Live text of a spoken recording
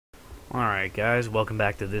Alright guys, welcome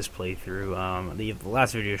back to this playthrough. The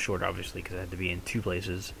last video was short obviously because I had to be in two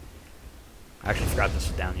places. I actually forgot this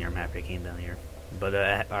was down here, I'm happy I came down here. But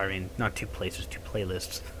I mean, not two places, two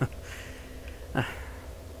playlists.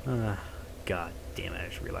 God damn it, I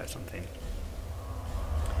just realized something.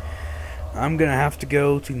 I'm gonna have to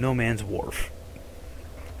go to No Man's Wharf.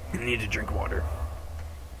 I need to drink water.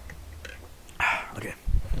 Okay.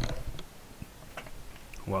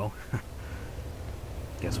 Well,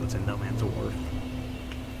 guess what's in No Man's Wharf?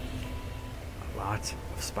 A lot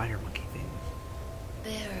of spider monkey things.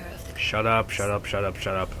 Shut up, shut up, shut up,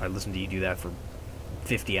 shut up. I listened to you do that for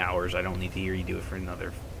 50 hours. I don't need to hear you do it for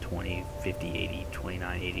another 20, 50, 80,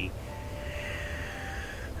 29, 80.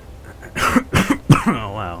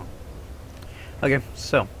 Oh, wow. Okay,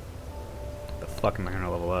 so. The fuck am I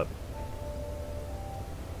gonna level up?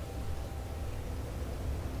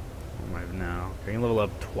 What am I now? I can level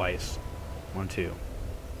up twice. 1, 2.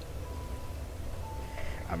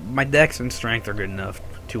 My dex and strength are good enough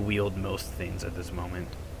to wield most things at this moment.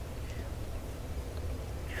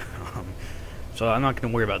 So I'm not going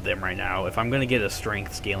to worry about them right now. If I'm going to get a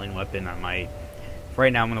strength scaling weapon, I might. For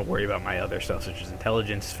right now, I'm going to worry about my other stuff, such as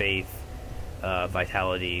intelligence, faith,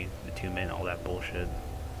 vitality, attunement, all that bullshit.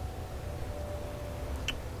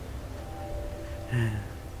 It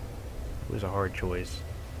was a hard choice.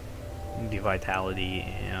 Do vitality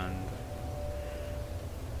and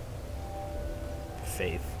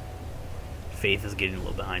faith. Faith is getting a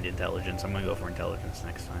little behind intelligence. I'm going to go for intelligence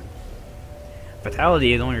next time.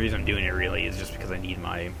 Vitality, the only reason I'm doing it really is just because I need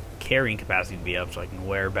my carrying capacity to be up so I can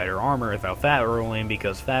wear better armor without fat rolling,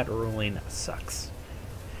 because fat rolling sucks.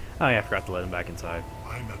 Oh yeah, I forgot to let him back inside.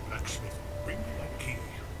 I'm a blacksmith. Bring me my key.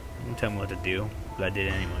 Don't tell me what to do, but I did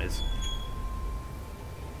it anyways.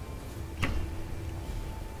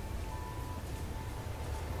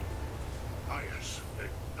 Ah, yes.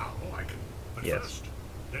 Now I can. But Yes. first,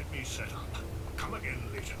 let me set up. Come again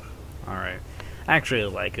later. Alright. I actually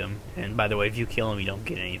like him, and by the way, if you kill him, you don't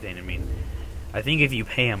get anything. I mean, I think if you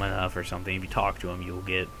pay him enough or something, if you talk to him, you'll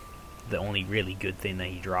get the only really good thing that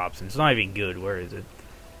he drops. And it's not even good. Where is it?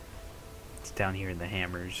 It's down here in the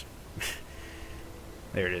hammers.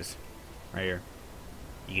 There it is. Right here.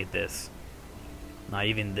 You get this. Not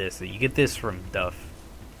even this. You get this from Duff.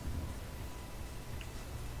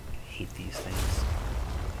 I hate these things.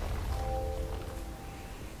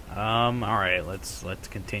 Alright, let's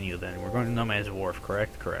continue then. We're going to No Man's Wharf,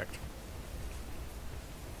 correct? Correct.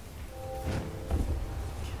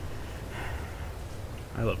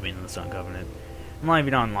 I love being in the Sun Covenant. I'm not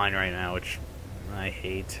even online right now, which I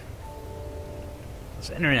hate. This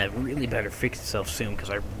internet really better fix itself soon, because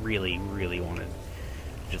I really, really want to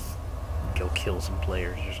just go kill some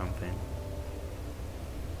players or something.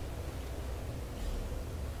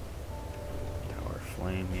 Tower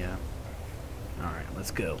Flame, yeah. Alright, let's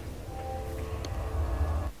go.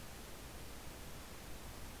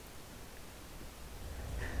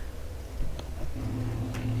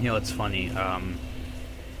 You know, it's funny, the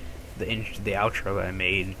outro that I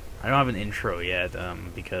made, I don't have an intro yet,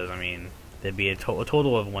 because, I mean, there'd be a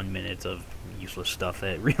total of 1 minute of useless stuff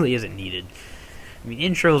that really isn't needed. I mean,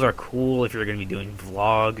 intros are cool if you're going to be doing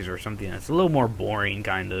vlogs or something that's a little more boring,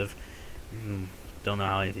 kind of. Don't know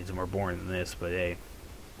how anything's more boring than this, but hey,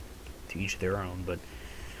 to each their own. But,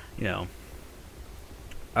 you know,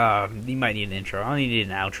 you might need an intro. I only need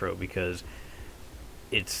an outro because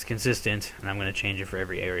it's consistent, and I'm going to change it for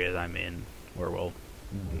every area that I'm in. Or, well,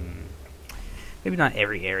 maybe not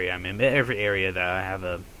every area I'm in, but every area that I have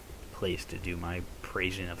a place to do my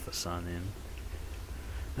praising of the sun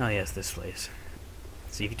in. Oh, yes, this place.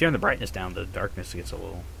 See, if you turn the brightness down, the darkness gets a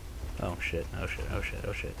little... Oh, shit, oh, shit, oh, shit,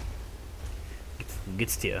 oh, shit.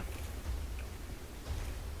 Gets to you.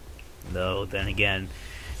 Though, then again,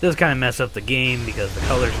 it does kind of mess up the game because the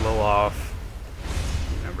color's a little off.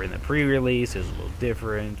 Remember, in the pre-release, it was a little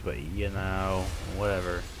different, but, you know,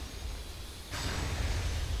 whatever.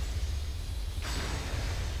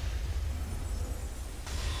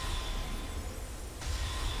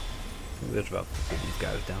 There's about these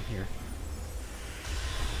guys down here.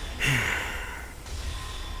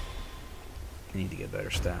 I need to get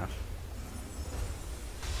better staff.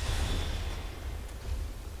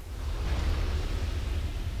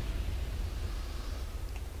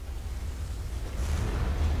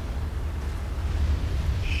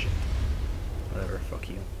 Shit. Whatever, fuck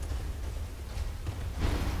you.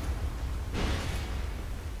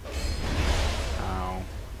 Ow.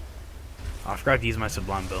 Oh, I forgot to use my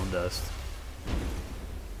Sublime Bone Dust.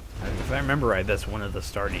 If I remember right, that's one of the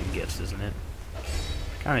starting gifts, isn't it?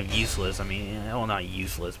 Kind of useless. I mean, well, not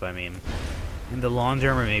useless, but I mean, In the long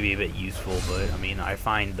term, it may be a bit useful, but I mean, I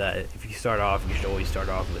find that if you start off, you should always start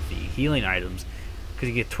off with the healing items, because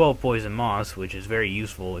you get 12 poison moss, which is very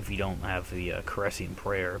useful if you don't have the caressing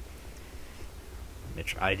prayer,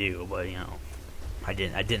 which I do, but you know, I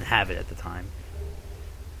didn't have it at the time.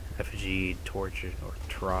 Effigy, torch, or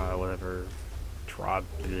whatever,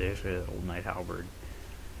 old knight halberd.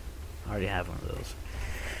 I already have one of those.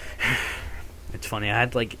 It's funny, I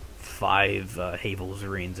had like 5 Havel's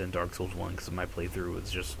rings in Dark Souls 1 because my playthrough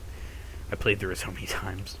was just... I played through it so many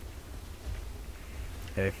times.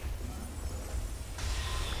 Okay.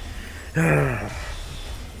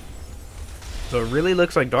 So it really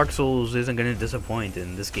looks like Dark Souls isn't going to disappoint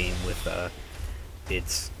in this game with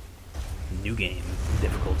its new game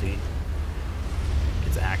difficulty.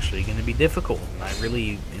 It's actually going to be difficult. I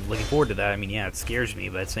really am looking forward to that. I mean, yeah, it scares me,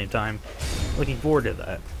 but at the same time, looking forward to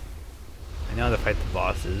that. I know how to fight the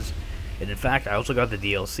bosses, and in fact, I also got the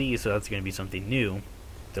DLC, so that's going to be something new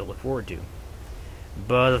to look forward to.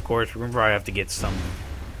 But of course, we're going to probably have to get some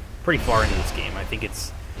pretty far into this game. I think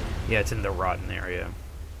it's, yeah, it's in the Rotten area,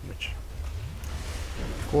 which,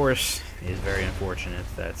 of course, is very unfortunate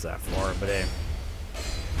that it's that far. But hey,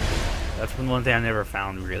 that's been one thing I never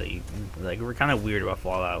found really, like, we're kind of weird about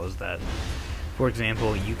Fallout was that, for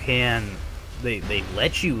example, you can, they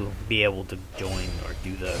let you be able to join or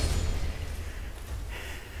do the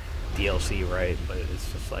DLC, right? But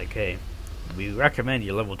it's just like, hey, we recommend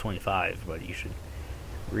you're level 25, but you should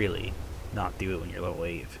really not do it when you're level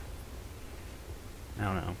 8. I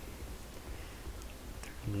don't know.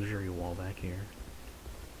 Illusory wall back here.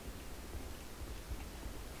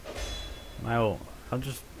 I'll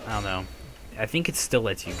just, I don't know. I think it still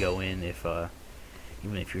lets you go in if,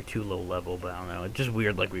 even if you're too low level, but I don't know. It's just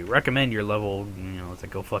weird, like, we recommend your level, you know, it's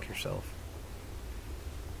like, go fuck yourself.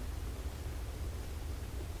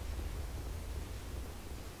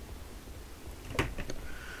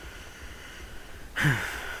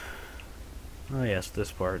 Oh yes,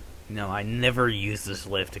 this part. No, I never use this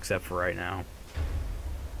lift except for right now.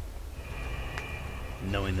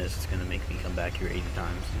 Knowing this is going to make me come back here 80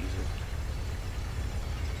 times to use it.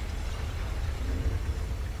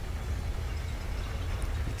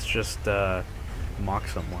 It's just, mock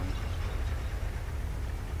someone.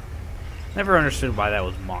 Never understood why that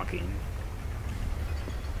was mocking.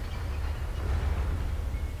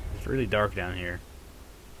 It's really dark down here.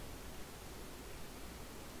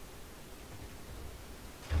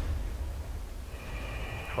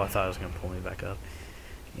 Oh, I thought it was going to pull me back up.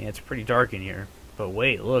 Yeah, it's pretty dark in here. But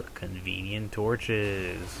wait, look, convenient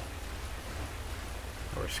torches.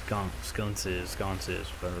 Or sconces,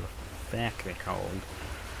 whatever the fuck they're called.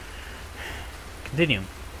 Continue.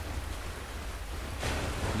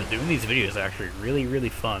 But doing these videos is actually really, really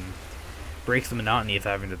fun. Breaks the monotony of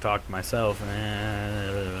having to talk to myself.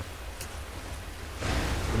 No,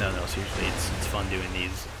 seriously, it's fun doing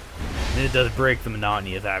these. And it does break the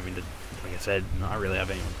monotony of having to, like I said, not really have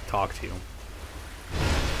anyone to talk to.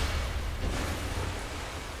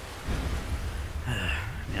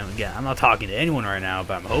 Now, again, I'm not talking to anyone right now,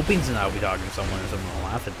 but I'm hoping to not be talking to someone and someone will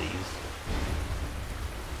laugh at these.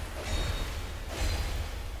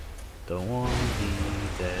 Don't want to be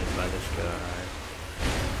dead by the sky.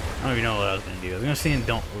 I don't even know what I was going to do. I was going to sing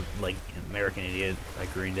Don't, like, American Idiot by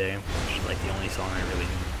Green Day, which is, like, the only song I really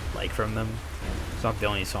like from them. It's not the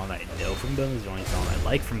only song that I know from them, it's the only song I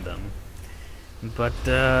like from them. But,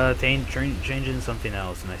 changing something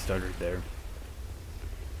else, and I started there.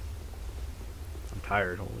 I'm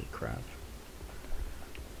tired, holy crap.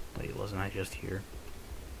 Wait, wasn't I just here?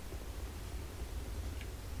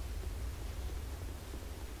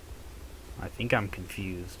 I think I'm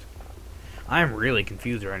confused. I'm really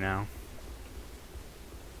confused right now.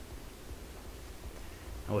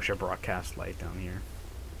 I wish I brought cast light down here.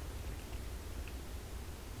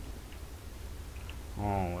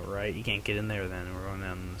 Alright, you can't get in there then. We're going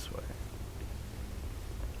down this way.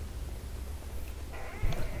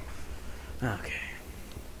 Okay.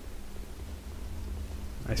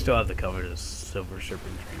 I still have the cover of Silver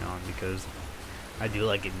Serpentine on because I do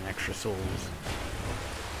like getting extra souls.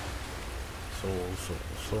 Souls.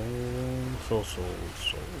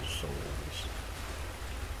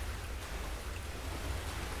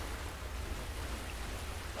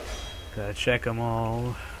 Gotta check them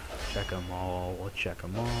all. Check them all.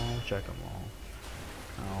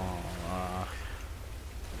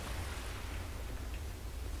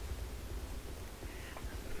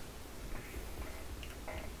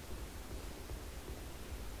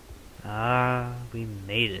 Oh, we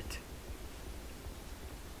made it.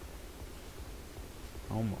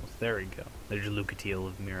 Almost. There we go. There's Lucatiel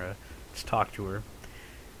of Mirrah. Let's talk to her.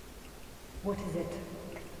 What is it?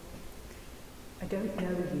 I don't know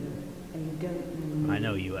you, and you don't know me. I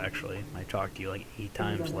know you, actually. I talked to you like 8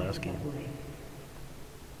 times last game.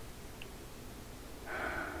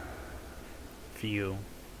 For you.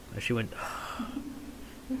 She went...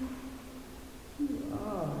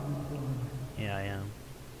 Yeah, I am.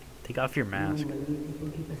 Take off your mask. Normally, people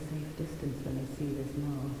keep a safe distance when they see this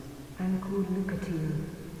mask. I'm called Lucatiel.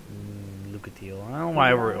 Lucatiel. I don't know why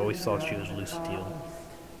I always thought she was Lucatiel.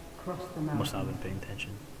 Cross the Must not have been paying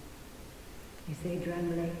attention. You say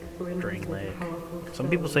Drang Lake? Drang Lake. Some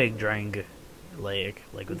people say Drang Lake,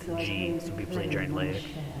 like with a G. Some people say Drang Lake.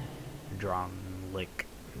 Drang Lake.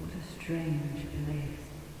 What a strange place.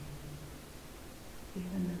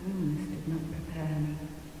 Even the runes did not prepare me.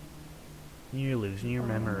 You're losing your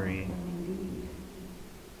memory. Indeed.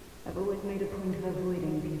 I've always made a point of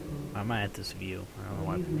avoiding people. I'm at this view. I don't know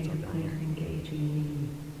why You've people made a talk down point here. of engaging me.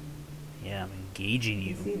 Yeah, I'm engaging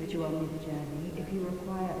you. I see that you are on the journey. If you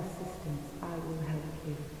require assistance, I will help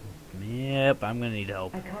you. Yep, I'm gonna need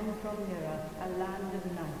help. I come from Mirrah, a land of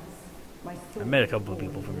knights. My I met a couple of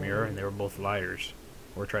people from Mirror, and they were both liars.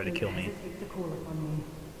 Or tried to kill me. To call upon me.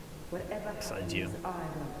 Whatever Besides you. happens, I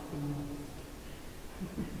won't be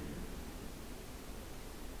lost.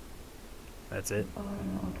 That's it?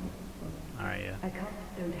 Alright, yeah. I can't,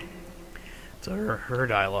 don't. So her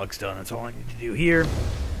dialogue's done. That's all I need to do here.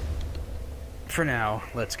 For now,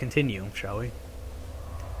 let's continue, shall we?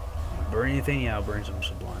 Burn anything? Yeah, I'll burn some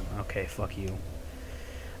Sublime. Okay, fuck you.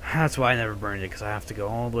 That's why I never burned it, because I have to go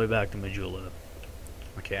all the way back to Majula.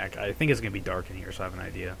 Okay, I think it's going to be dark in here, so I have an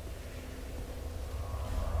idea.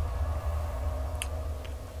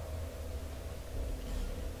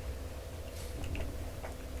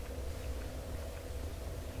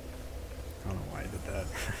 I don't know why I did that.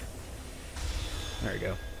 There we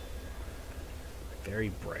go. Very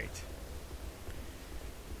bright.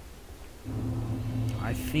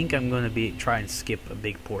 I think I'm going to try and skip a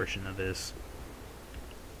big portion of this.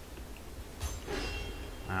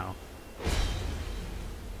 Wow.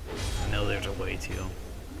 I know there's a way to.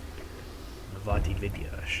 Navati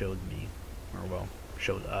Vidya showed me, or well,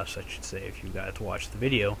 showed us, I should say, if you got to watch the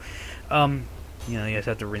video. You know, you just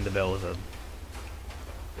have to ring the bell with a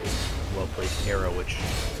well-placed arrow, which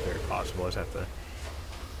is very possible. I just have to,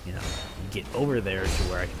 you know, get over there to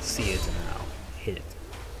where I can see it, and then I'll hit it.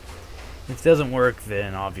 If it doesn't work,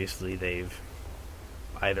 then obviously they've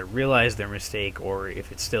either realized their mistake, or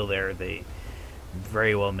if it's still there, they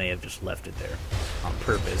very well may have just left it there on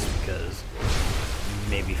purpose, because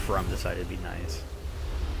maybe From decided it'd be nice.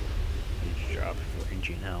 Huge drop,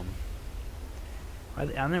 Varangian helm. I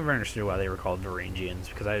never understood why they were called Varangians,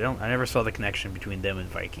 because I never saw the connection between them and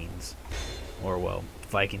Vikings, or well,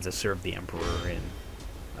 Vikings that served the Emperor in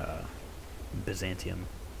Byzantium.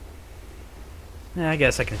 Yeah, I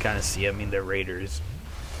guess I can kind of see. I mean, they're raiders.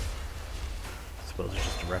 I suppose it's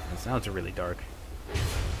just a reference. Now it's really dark.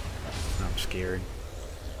 I'm scared.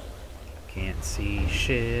 Can't see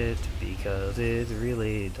shit because it's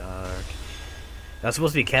really dark. That's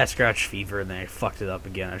supposed to be Cat Scratch Fever, and then I fucked it up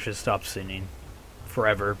again. I should stop singing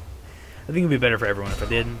forever. I think it'd be better for everyone if I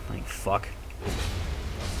did. Like, fuck.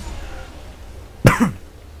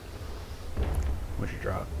 What'd you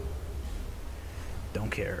drop? Don't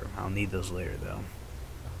care. I'll need those later, though.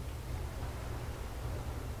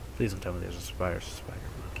 Please don't tell me there's a spider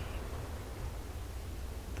monkey.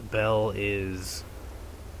 The bell is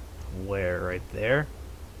where? Right there?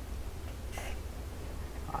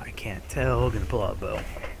 I can't tell. Gonna pull out a bow.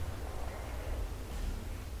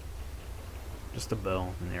 Just a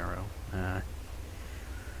bow, an arrow.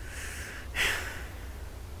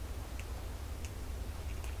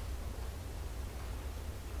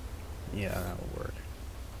 Yeah, that will work.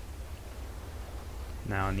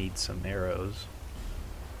 Now I need some arrows.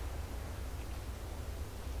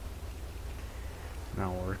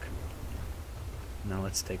 That'll work. Now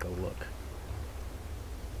let's take a look.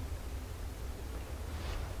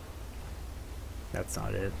 That's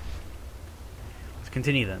not it. Let's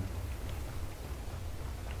continue then.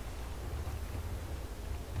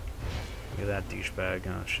 Look at that douchebag.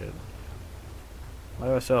 Oh shit. Why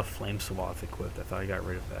do I still have Flame Swath equipped? I thought I got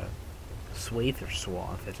rid of that. Swath or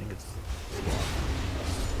Swath? I think it's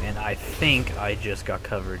Swath. And I think I just got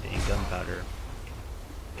covered in gunpowder.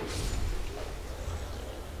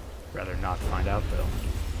 Rather not find out though.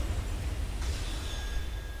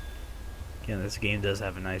 Again, this game does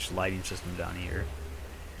have a nice lighting system down here.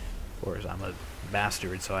 Of course, I'm a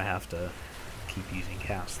bastard, so I have to keep using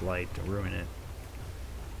cast light to ruin it.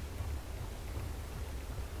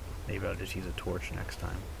 Maybe I'll just use a torch next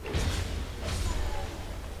time.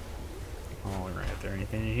 Oh, right. Is there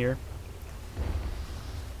anything in here?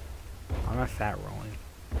 Why am I fat rolling?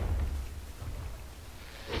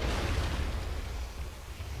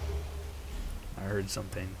 heard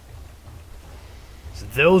something. It's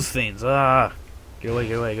those things. Ah! Get away,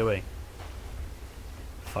 get away, get away.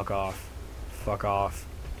 Fuck off. Fuck off.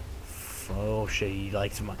 Oh shit, he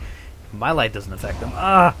likes my light doesn't affect them.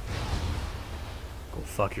 Ah! Go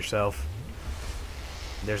fuck yourself.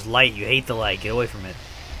 There's light, you hate the light. Get away from it.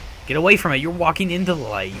 Get away from it, you're walking into the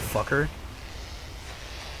light, you fucker.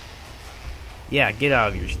 Yeah, get out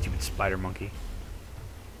of here, stupid spider monkey.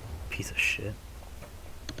 Piece of shit.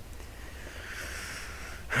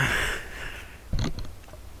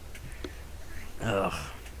 Ugh.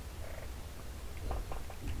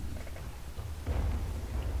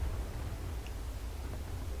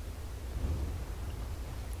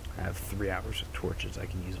 I have 3 hours of torches. I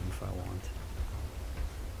can use them if I want.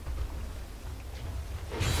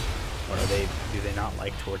 What are they? Do they not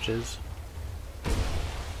like torches?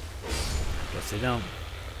 Guess they don't.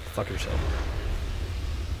 Fuck yourself.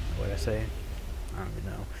 What did I say? I don't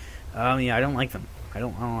even know. Yeah, I don't like them. I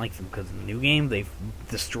don't like them because in the new game they've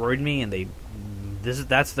destroyed me, and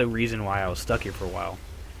that's the reason why I was stuck here for a while.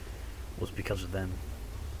 Was because of them.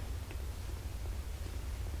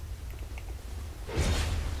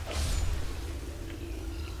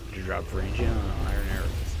 Did you drop Varangian iron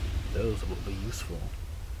arrows? Those will be useful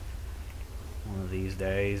one of these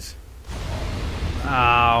days.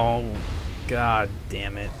 Oh, god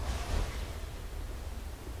damn it.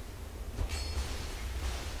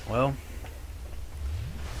 Well,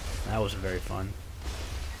 that wasn't very fun.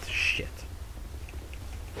 Shit.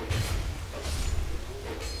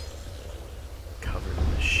 Covered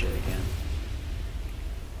in this shit again.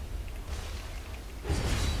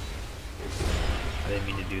 I didn't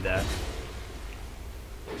mean to do that.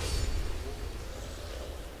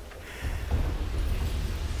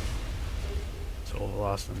 Soul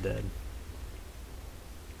lost and dead.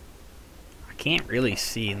 I can't really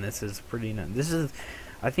see, and this is pretty nice.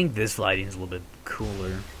 I think this lighting is a little bit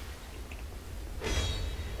cooler.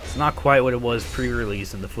 It's not quite what it was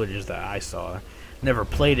pre-release in the footage that I saw. Never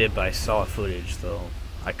played it, but I saw footage, though.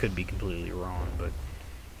 I could be completely wrong, but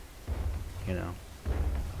you know.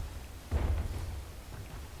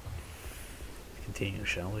 Continue,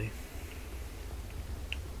 shall we?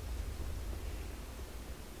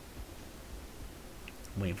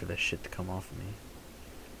 I'm waiting for this shit to come off of me.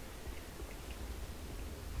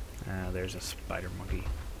 Ah, there's a spider monkey.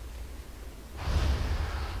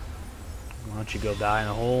 Why don't you go die in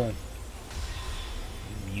a hole?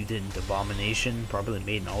 Mutant abomination, probably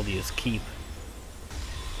made in Aldia's keep.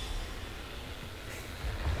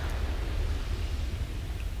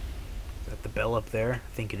 Is that the bell up there?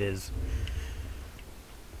 I think it is.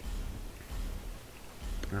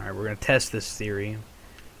 Alright, we're gonna test this theory.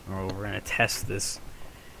 Or we're gonna test this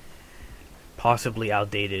possibly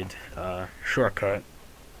outdated shortcut.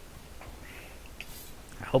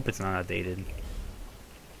 I hope it's not outdated.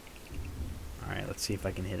 Alright, let's see if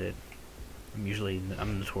I can hit it.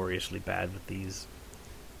 I'm notoriously bad with these.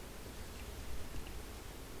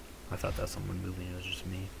 I thought that was someone moving, it was just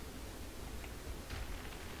me.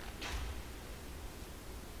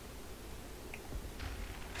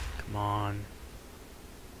 Come on.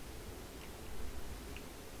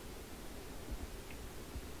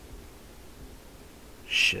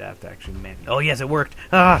 Shit, I have to actually man. Oh yes, it worked!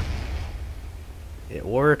 Ah! It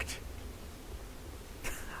worked.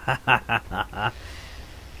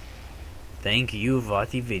 Thank you,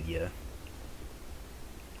 Vatividya.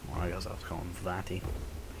 Well, I guess I was calling him Vati.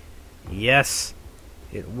 Yes!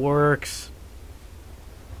 It works!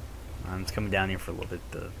 It's coming down here for a little bit.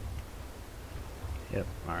 Yep,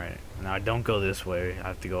 alright. Now I don't go this way. I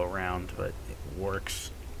have to go around, but it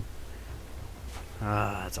works.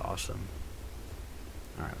 Ah, that's awesome.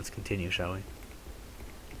 Alright, let's continue, shall we?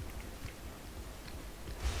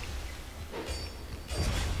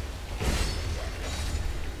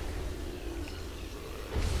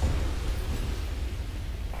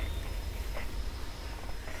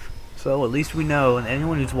 So at least we know, and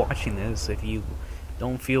anyone who's watching this, if you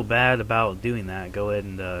don't feel bad about doing that, go ahead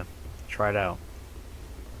and try it out.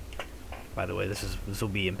 By the way, this will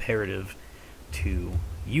be imperative to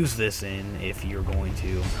use this in if you're going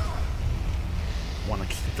to want to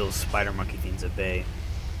keep those spider monkey things at bay.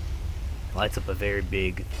 It lights up a very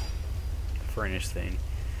big furnace thing.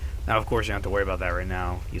 Now, of course, you don't have to worry about that right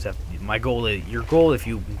now. You just have your goal, if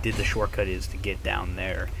you did the shortcut, is to get down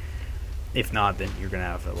there. If not, then you're gonna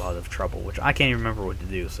have a lot of trouble, which I can't even remember what to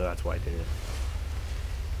do, so that's why I did it.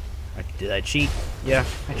 Did I cheat? Yeah,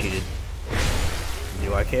 I cheated.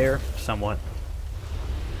 Do I care? Somewhat.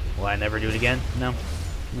 Will I never do it again? No. I'm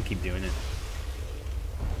gonna keep doing it.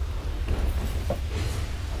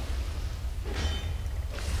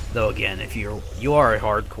 Though again, if you are a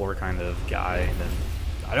hardcore kind of guy, then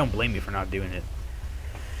I don't blame you for not doing it.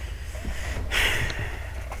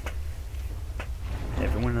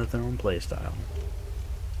 Everyone has their own playstyle.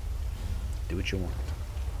 Do what you want.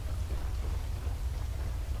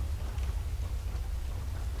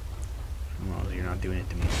 Well, you're not doing it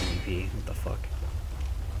to me, PvP. What the fuck?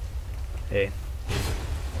 Hey.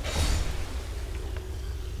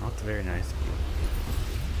 Not very nice of you.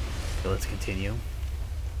 So let's continue.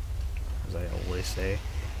 As I always say.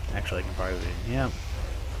 Actually, I can probably... Yeah.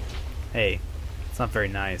 Hey. It's not very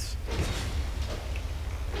nice.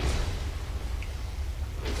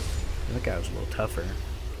 That guy was a little tougher.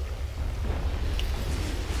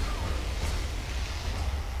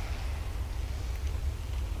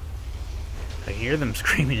 I hear them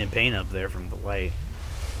screaming in pain up there from the light.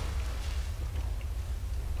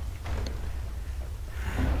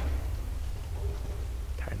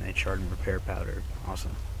 Titanite shard and repair powder.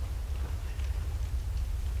 Awesome.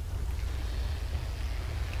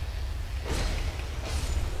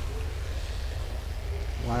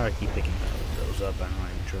 Why do I keep picking those up? I'm not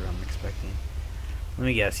even sure what I'm expecting. Let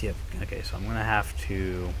me guess. Yep. Okay, so I'm gonna have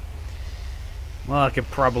to... Well, I could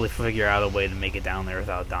probably figure out a way to make it down there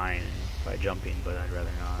without dying by jumping, but I'd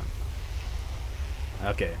rather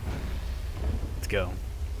not. Okay. Let's go.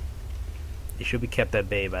 It should be kept at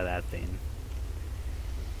bay by that thing.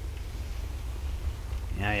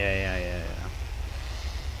 Yeah.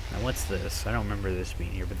 Now what's this? I don't remember this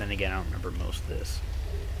being here, but then again, I don't remember most of this.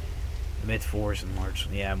 The mid-4s and large...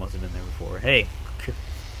 Yeah, I must have been there before. Hey!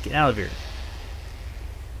 Get out of here.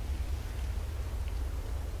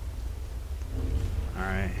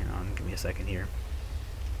 Alright, hang on. Give me a second here.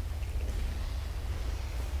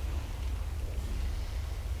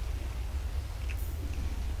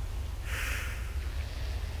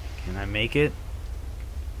 Can I make it?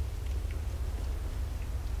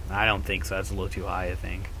 I don't think so. That's a little too high, I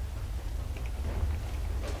think.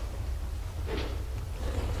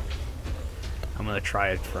 I'm gonna try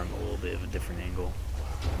it from a little bit of a different angle.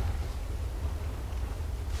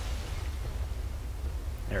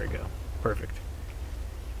 There we go. Perfect.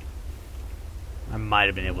 I might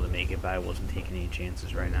have been able to make it, but I wasn't taking any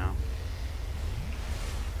chances right now.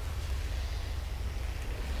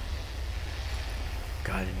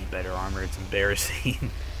 God, I need better armor. It's embarrassing.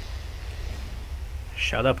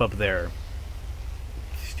 Shut up there.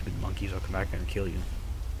 Stupid monkeys. I'll come back and kill you.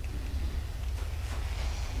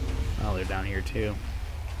 Oh, they're down here too.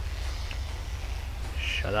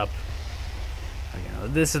 Shut up. Okay, now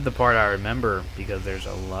this is the part I remember because there's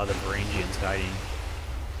a lot of Varangians hiding.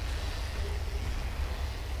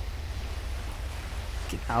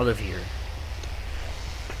 Get out of here.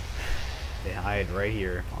 They hide right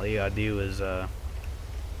here. All you gotta do is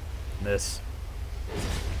this.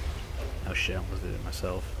 Oh shit, I almost did it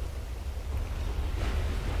myself.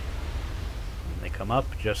 When they come up,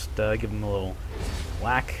 just give them a little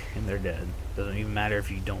whack and they're dead. Doesn't even matter if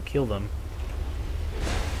you don't kill them.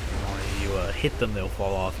 As long as you hit them, they'll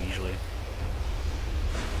fall off usually.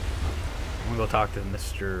 I'm gonna go talk to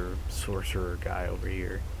Mr. Sorcerer guy over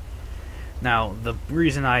here. Now, the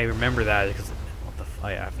reason I remember that is because... What the f...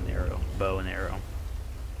 I have an arrow. Bow and arrow.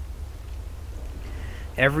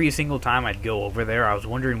 Every single time I'd go over there, I was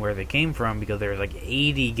wondering where they came from because there was like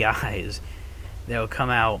 80 guys that would come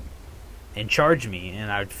out and charge me,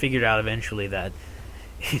 and I figured out eventually that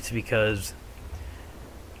it's because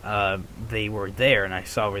they were there and I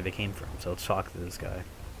saw where they came from. So let's talk to this guy.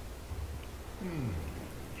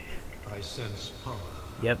 I sense power.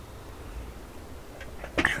 Yep.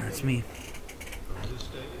 That's me. From this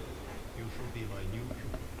day, you shall be my new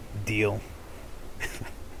pupil. Deal.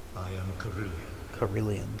 I am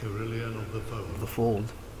Carillion. Carillion of the Fold. The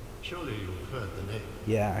Fold. Surely you've heard the name.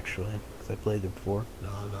 Yeah, actually, because I played it before.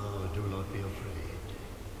 Now, do not be afraid.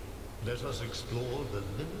 Let us explore the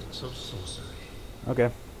limits of sorcery.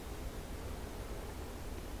 Okay.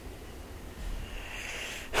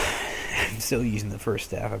 I'm still using the first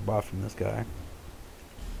staff I bought from this guy.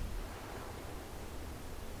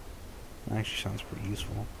 That actually sounds pretty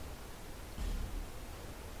useful.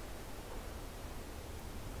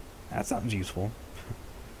 That sounds useful.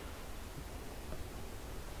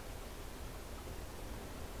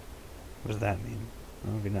 What does that mean? I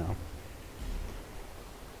don't even know.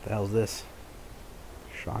 What the hell is this?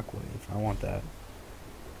 Shockwave. I want that.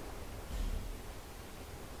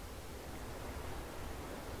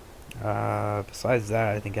 Besides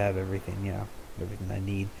that, I think I have everything, yeah. Everything I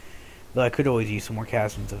need. Though I could always use some more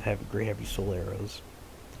castings of great heavy soul arrows.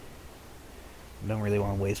 I don't really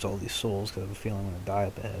want to waste all these souls because I have a feeling I'm going to die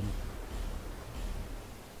up ahead.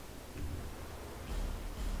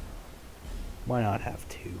 Why not have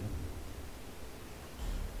 2?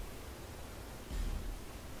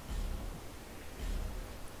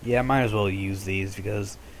 Yeah, I might as well use these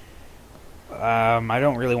because I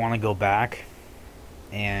don't really want to go back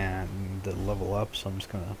and level up, so I'm just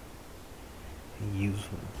gonna use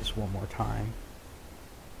this one more time.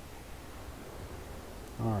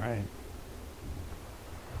 Alright.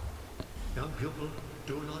 Young pupil,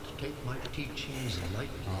 do not take my teachings lightly.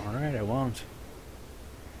 Alright, I won't.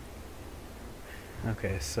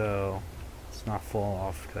 Okay, so let's not fall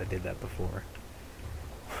off because I did that before.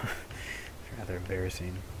 It's rather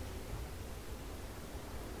embarrassing.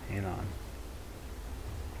 Hang on.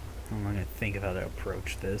 I'm going to think of how to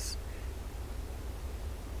approach this.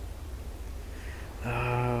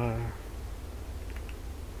 Looks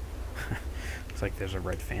like there's a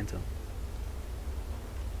red phantom.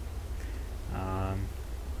 Oh.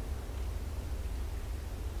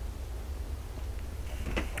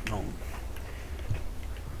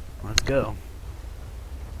 Let's go.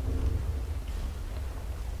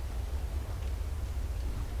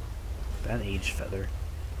 That aged feather.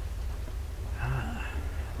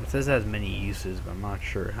 It says it has many uses, but I'm not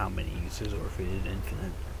sure how many uses or if it is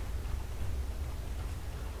infinite.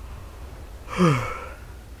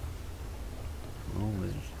 Well,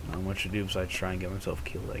 there's not much to do besides try and get myself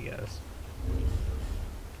killed, I guess.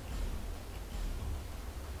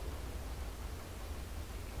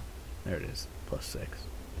 There it is, +6.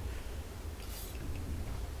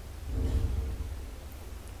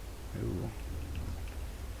 Ooh.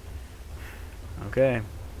 Okay.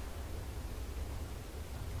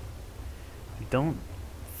 Oh,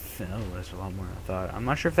 there's a lot more than I thought. I'm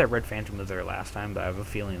not sure if that red phantom was there last time, but I have a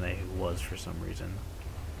feeling that it was for some reason.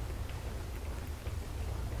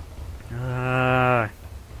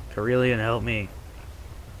 Carillion, help me.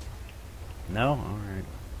 No? Alright.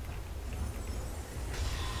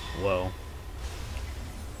 Whoa.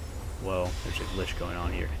 Whoa, there's a glitch going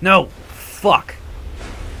on here. No! Fuck!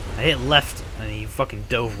 I hit left, and he fucking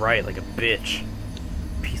dove right like a bitch.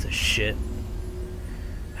 Piece of shit.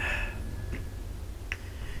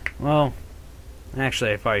 Well,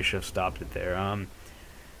 actually, I probably should have stopped it there.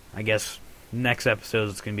 I guess next episode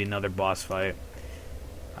is going to be another boss fight.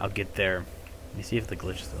 I'll get there. Let me see if the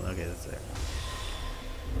glitch is still... Okay, that's there.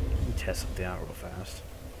 Let me test something out real fast.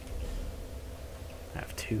 I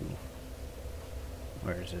have 2.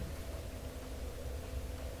 Where is it?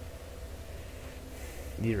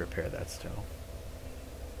 Need to repair that still.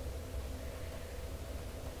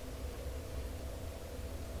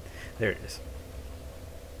 There it is.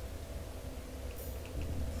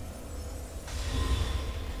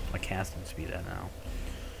 My casting speed at now.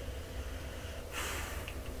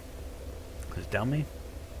 Does it tell me?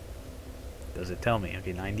 Does it tell me?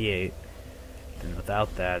 Okay, 98. Then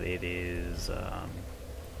without that, it is,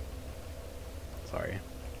 sorry.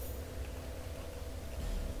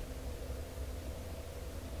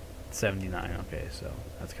 79, okay, so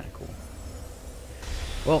that's kind of cool.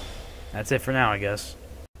 Well, that's it for now, I guess.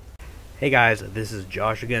 Hey guys, this is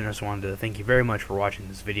Josh again. I just wanted to thank you very much for watching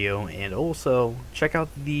this video, and also check out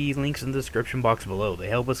the links in the description box below. They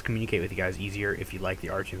help us communicate with you guys easier if you like the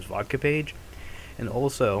Archie's Vodka page. And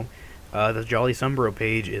also, the Jolly Sunbro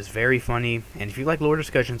page is very funny, and if you like lore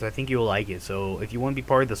discussions, I think you'll like it. So if you want to be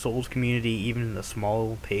part of the Souls community, even in a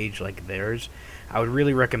small page like theirs, I would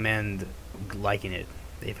really recommend liking it.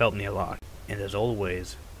 They've helped me a lot. And as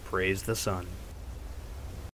always, praise the sun.